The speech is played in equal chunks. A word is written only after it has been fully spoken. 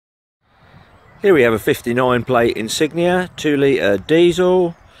Here we have a 59 plate Insignia 2 litre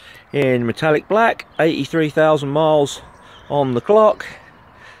diesel in metallic black, 83,000 miles on the clock.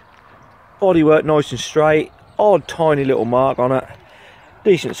 Bodywork nice and straight, odd tiny little mark on it,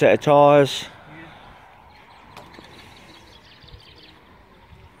 decent set of tyres.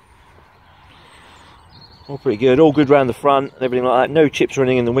 All pretty good, all good round the front and everything like that, no chips or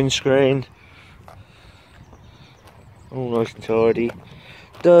anything in the windscreen. All nice and tidy.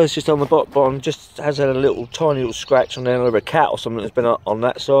 Does just on the bottom, just has had a little tiny little scratch on there, over a cat or something that's been on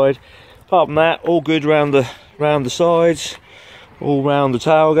that side. Apart from that, all good round the sides, all round the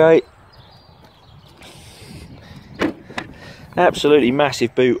tailgate. Absolutely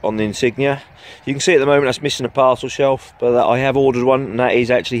massive boot on the Insignia. You can see at the moment that's missing a parcel shelf, but I have ordered one and that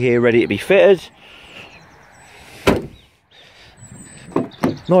is actually here ready to be fitted.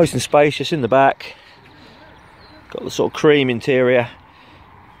 Nice and spacious in the back. Got the sort of cream interior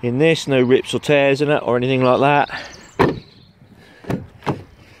in this, no rips or tears in it or anything like that.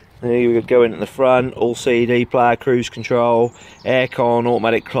 There we go into the front, all CD player, cruise control, aircon,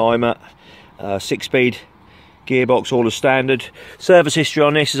 automatic climate, 6-speed gearbox, all as standard. Service history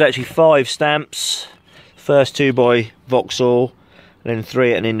on this is actually 5 stamps, first 2 by Vauxhall and then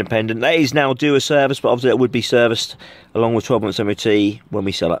 3 at an independent. That is now due a service, but obviously it would be serviced along with 12 months MOT when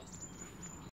we sell it.